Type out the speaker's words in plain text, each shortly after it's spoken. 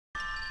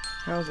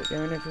How's it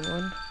going,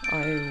 everyone?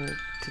 I will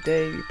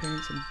today be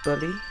playing some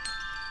Bully.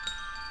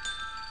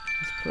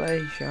 Let's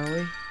play, shall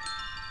we?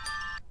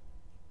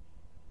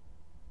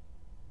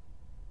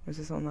 Was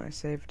this one that I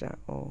saved at,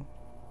 or...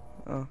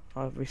 Oh,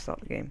 I'll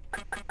restart the game.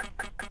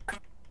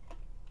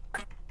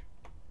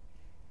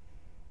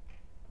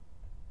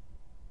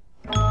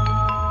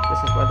 This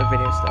is where the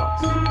video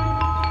starts.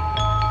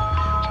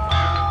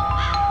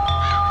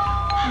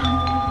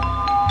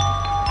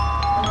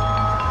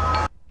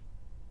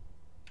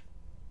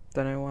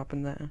 Don't know what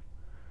happened there.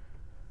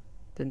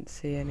 Didn't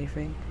see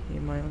anything.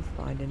 You might have,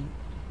 I didn't.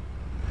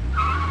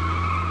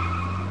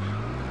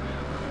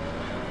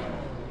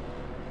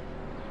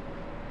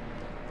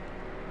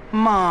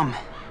 Mom,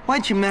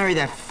 why'd you marry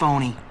that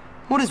phony?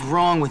 What is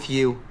wrong with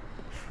you?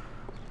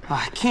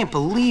 I can't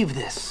believe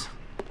this.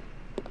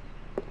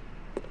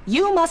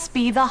 You must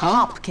be the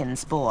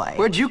Hopkins boy.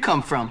 Where'd you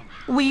come from?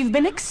 We've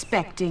been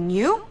expecting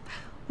you.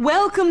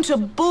 Welcome to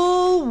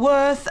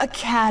Bullworth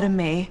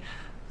Academy.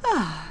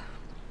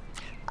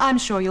 I'm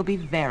sure you'll be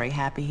very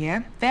happy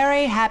here.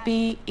 Very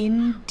happy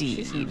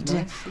indeed. She's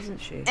nice,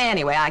 isn't she?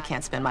 Anyway, I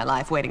can't spend my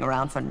life waiting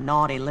around for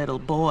naughty little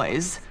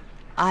boys.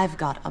 I've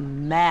got a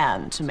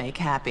man to make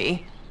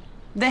happy.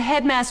 The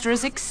headmaster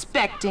is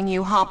expecting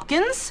you,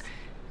 Hopkins,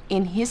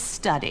 in his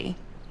study.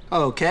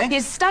 Okay.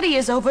 His study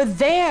is over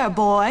there,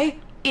 boy,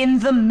 in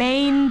the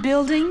main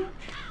building.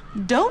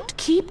 Don't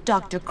keep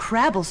Dr.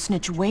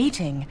 Crabblesnitch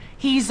waiting.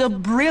 He's a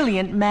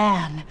brilliant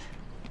man.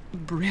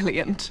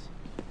 Brilliant.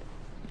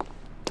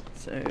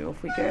 So,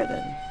 off we go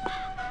then.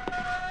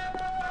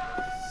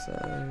 So...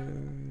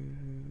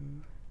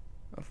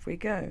 off we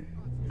go.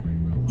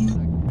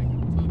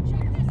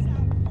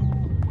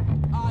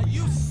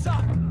 You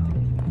suck!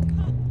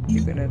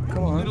 You're gonna...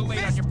 come on. Little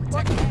late on your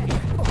protection.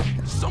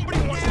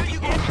 Somebody wants to get you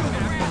there.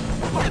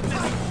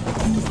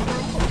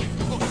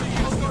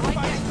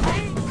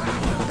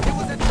 It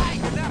was a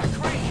tiger, not a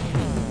crane.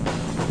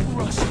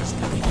 Russia's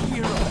gonna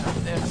hear about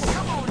this.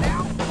 Come on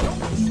now, don't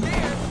be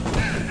scared.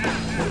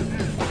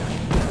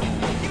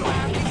 You don't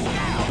have any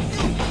style.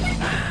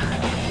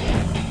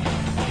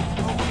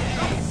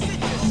 Okay, sit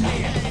your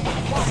head.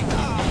 Why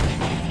not?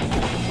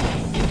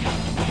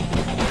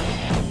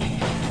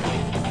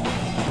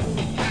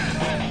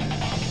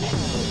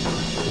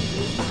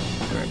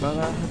 Sorry about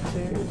that,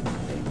 too.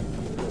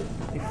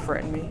 They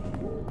threatened me.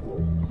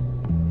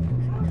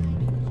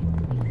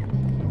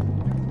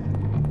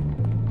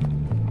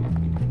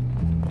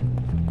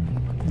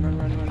 Run.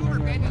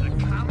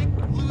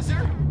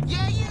 Loser?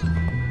 Yeah, you.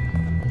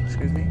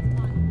 Excuse me.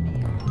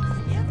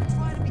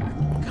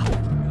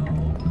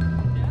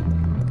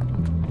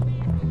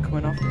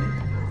 Coming off me.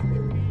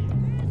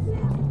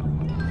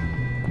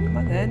 Come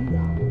on then.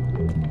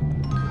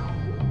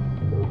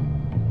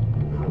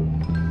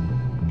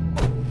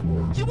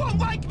 You won't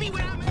like me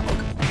when I'm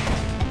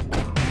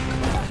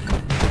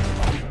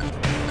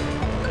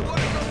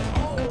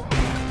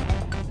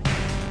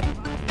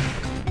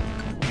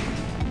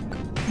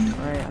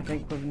Alright, I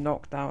think we've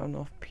knocked out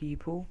enough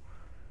people.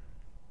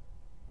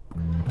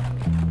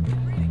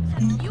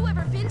 Have you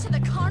ever been to the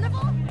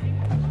carnival?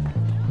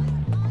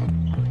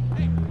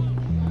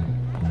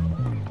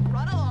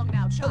 Run along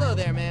now, child. Hello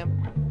there, ma'am.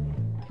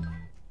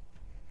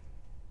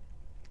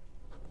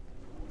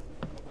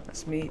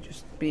 That's me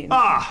just beating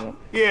people.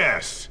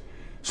 Yes.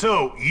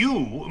 So,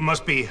 you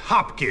must be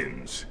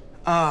Hopkins.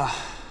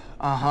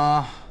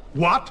 Uh-huh.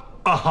 What?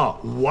 Uh-huh.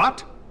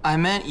 What? I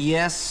meant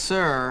yes,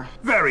 sir.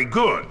 Very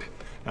good.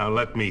 Now,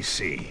 let me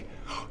see.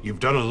 You've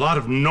done a lot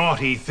of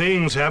naughty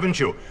things, haven't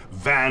you?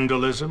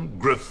 Vandalism,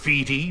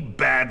 graffiti,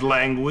 bad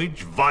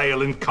language,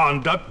 violent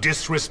conduct,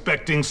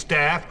 disrespecting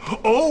staff.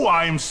 Oh,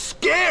 I'm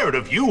scared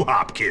of you,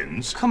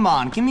 Hopkins. Come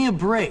on, give me a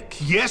break.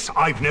 Yes,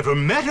 I've never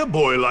met a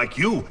boy like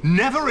you.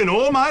 Never in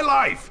all my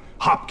life.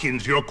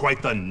 Hopkins, you're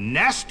quite the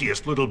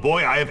nastiest little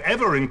boy I have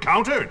ever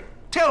encountered.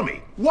 Tell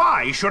me,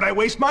 why should I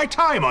waste my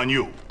time on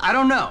you? I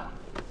don't know.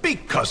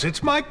 Because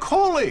it's my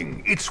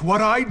calling. It's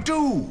what I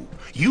do.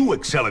 You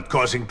excel at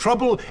causing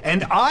trouble,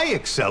 and I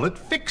excel at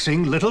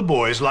fixing little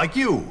boys like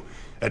you.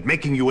 At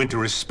making you into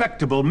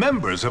respectable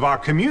members of our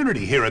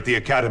community here at the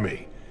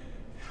Academy.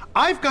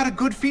 I've got a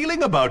good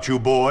feeling about you,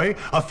 boy.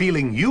 A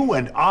feeling you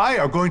and I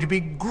are going to be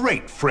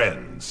great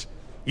friends.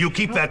 You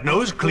keep that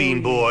nose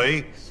clean,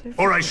 boy,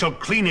 or I shall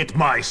clean it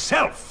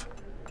myself.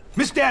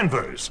 Miss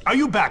Danvers, are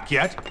you back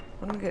yet?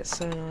 I don't get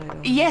so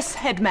annoyed. Yes,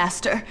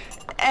 headmaster.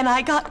 And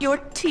I got your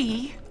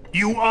tea.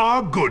 You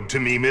are good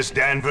to me, Miss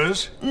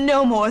Danvers.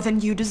 No more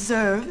than you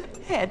deserve,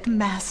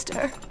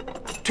 headmaster.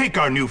 Take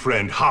our new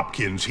friend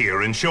Hopkins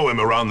here and show him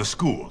around the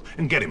school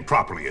and get him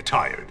properly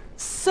attired.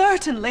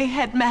 Certainly,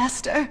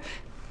 headmaster.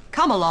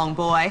 Come along,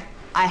 boy.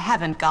 I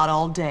haven't got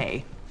all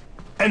day.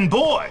 And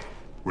boy,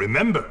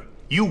 remember,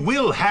 you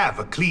will have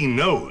a clean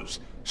nose,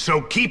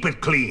 so keep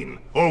it clean,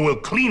 or we'll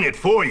clean it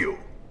for you.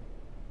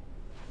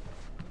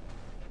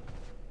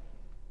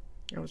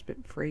 That was a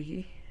bit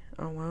freaky.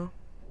 Oh well.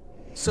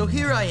 So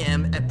here I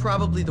am at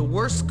probably the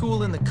worst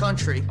school in the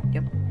country.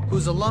 Yep.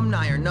 Whose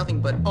alumni are nothing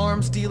but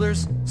arms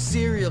dealers,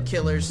 serial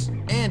killers,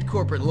 and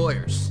corporate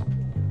lawyers.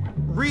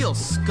 real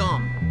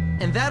scum.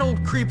 And that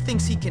old creep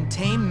thinks he can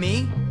tame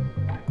me?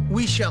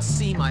 We shall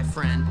see, my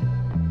friend.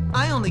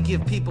 I only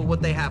give people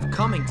what they have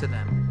coming to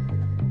them.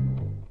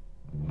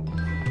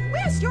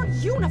 Where's your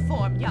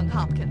uniform, young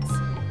Hopkins?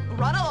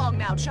 Run along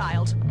now,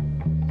 child.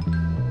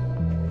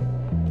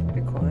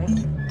 Be quiet.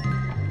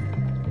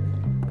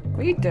 What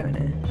are you doing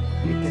here?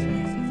 What are you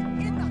doing?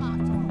 In the hot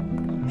dog.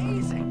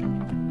 Amazing.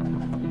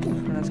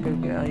 Let's go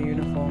get our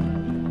uniform.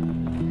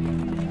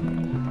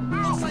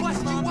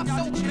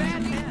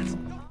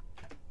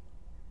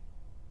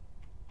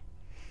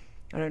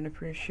 I don't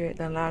appreciate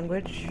their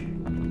language. I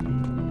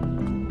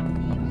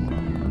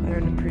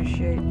don't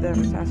appreciate their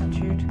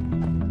attitude.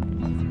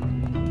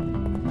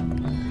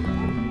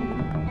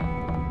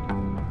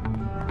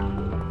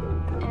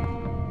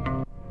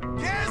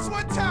 Guess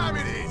what time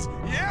it is?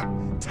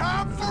 Yep,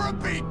 time for a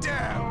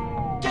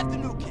beatdown. Get the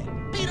new kid.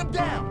 Beat him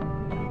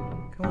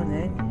down. Come on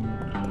then.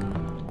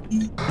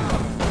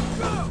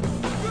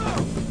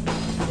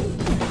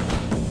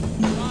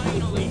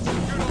 Finally,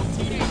 good old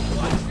teenage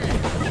bloodshed.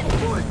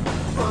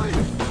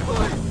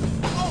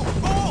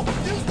 Oh,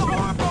 use the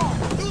arm bar.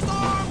 Use the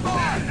arm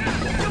bar.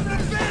 Give him a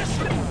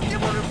finisher.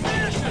 Give him a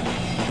finisher.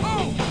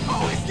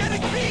 Oh, he's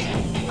getting beat.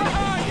 Ha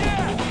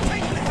yeah.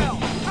 Take him to hell.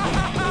 Ha.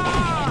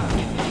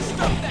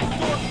 Stuff that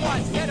dork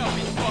wise head up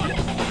his butt.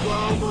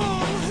 Come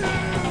on,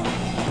 him.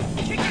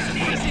 Kick his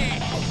knees in.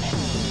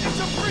 It's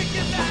a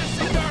freaking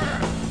massacre.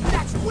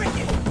 That's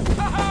wicked.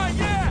 Ha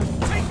yeah.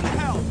 Take him to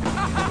hell.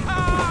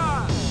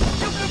 Ha.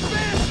 Give him a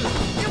finisher.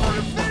 Give him a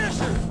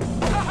finisher.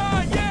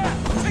 Ha yeah.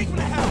 Take him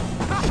to hell.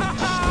 Ha.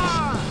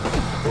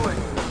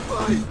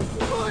 Fight.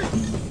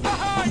 Ha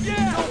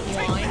yeah.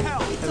 Take him to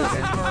hell.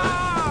 Ha.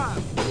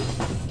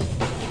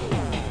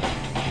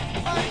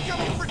 I ain't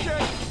gonna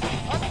forget.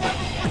 I'll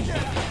never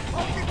forget.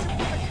 I'll get you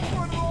back in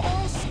front of the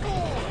whole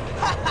school.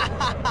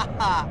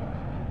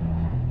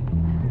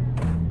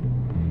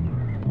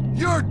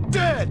 You're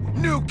dead,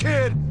 new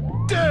kid.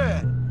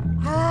 Dead.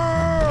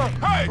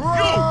 Hey,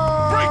 you!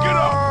 Break it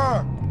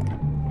up!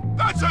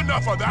 That's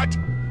enough of that!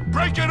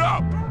 Break it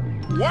up!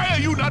 Why are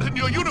you not in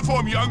your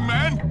uniform, young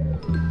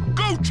man?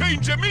 Go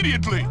change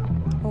immediately!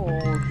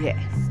 Oh yes,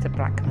 the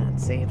black man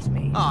saves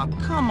me. Aw,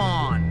 come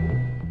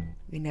on.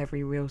 In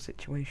every real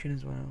situation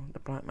as well, the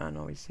black man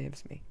always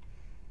saves me.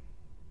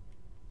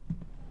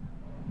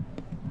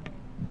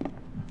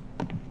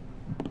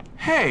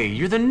 Hey,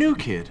 you're the new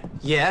kid.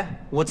 Yeah?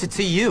 What's it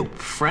to you?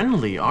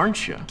 Friendly,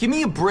 aren't you? Give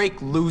me a break,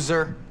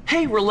 loser.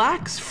 Hey,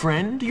 relax,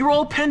 friend. You're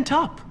all pent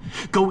up.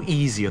 Go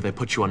easy or they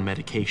put you on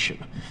medication.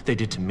 They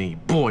did to me.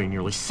 Boy,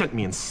 nearly sent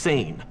me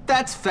insane.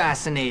 That's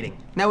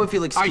fascinating. Now if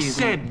you'll I excuse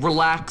me. said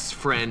relax,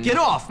 friend. Get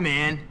off,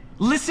 man.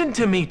 Listen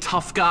to me,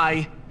 tough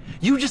guy.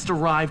 You just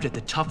arrived at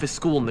the toughest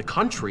school in the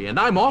country, and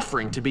I'm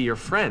offering to be your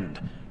friend.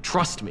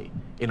 Trust me,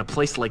 in a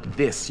place like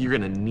this, you're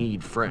gonna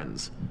need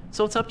friends.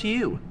 So it's up to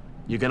you.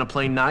 You gonna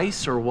play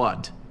nice or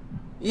what?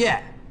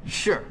 Yeah,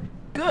 sure.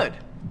 Good.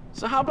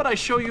 So how about I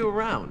show you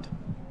around?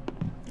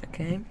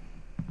 Okay.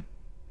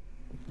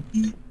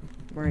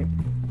 Right.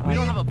 We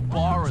don't have a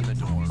bar in the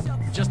dorm,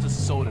 just a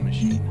soda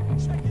machine.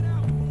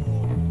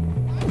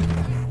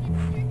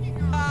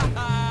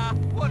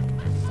 What?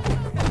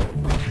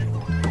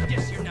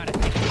 Guess you're not a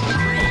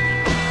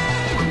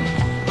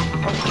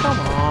Oh, come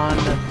on.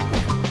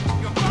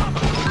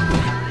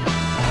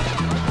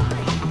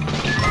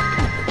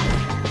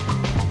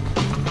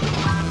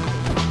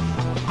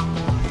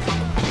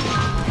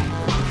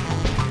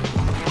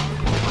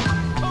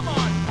 Come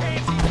on,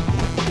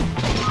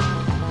 pansy.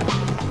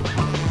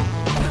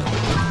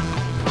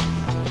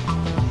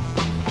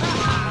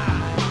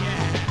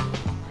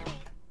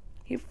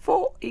 He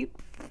fought.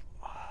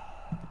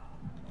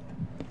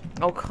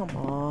 Oh, come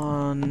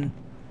on.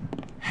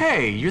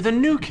 Hey, you're the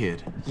new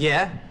kid.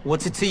 Yeah?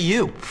 What's it to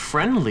you?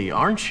 Friendly,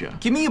 aren't you?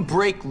 Give me a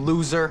break,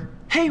 loser.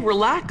 Hey,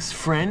 relax,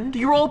 friend.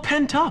 You're all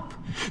pent up.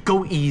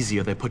 Go easy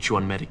or they put you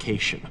on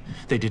medication.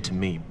 They did to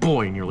me.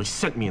 Boy, nearly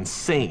sent me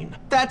insane.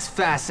 That's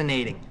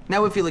fascinating.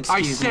 Now if you'll I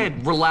excuse me.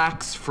 said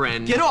relax,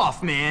 friend. Get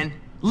off, man.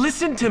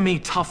 Listen to me,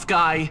 tough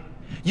guy.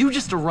 You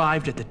just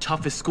arrived at the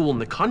toughest school in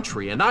the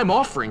country, and I'm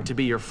offering to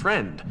be your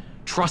friend.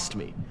 Trust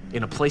me,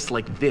 in a place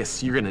like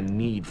this, you're gonna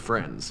need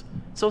friends.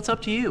 So it's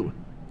up to you.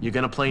 You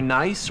gonna play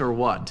nice or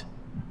what?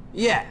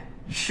 Yeah,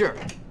 sure.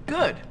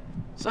 Good.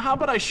 So how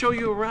about I show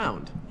you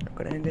around? I'm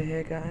gonna end it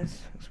here,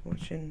 guys. Thanks for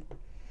watching.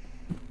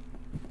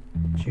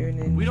 Tune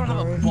in. We don't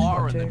have a tomorrow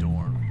bar in the to-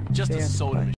 dorm, just See a ya. soda Bye. machine.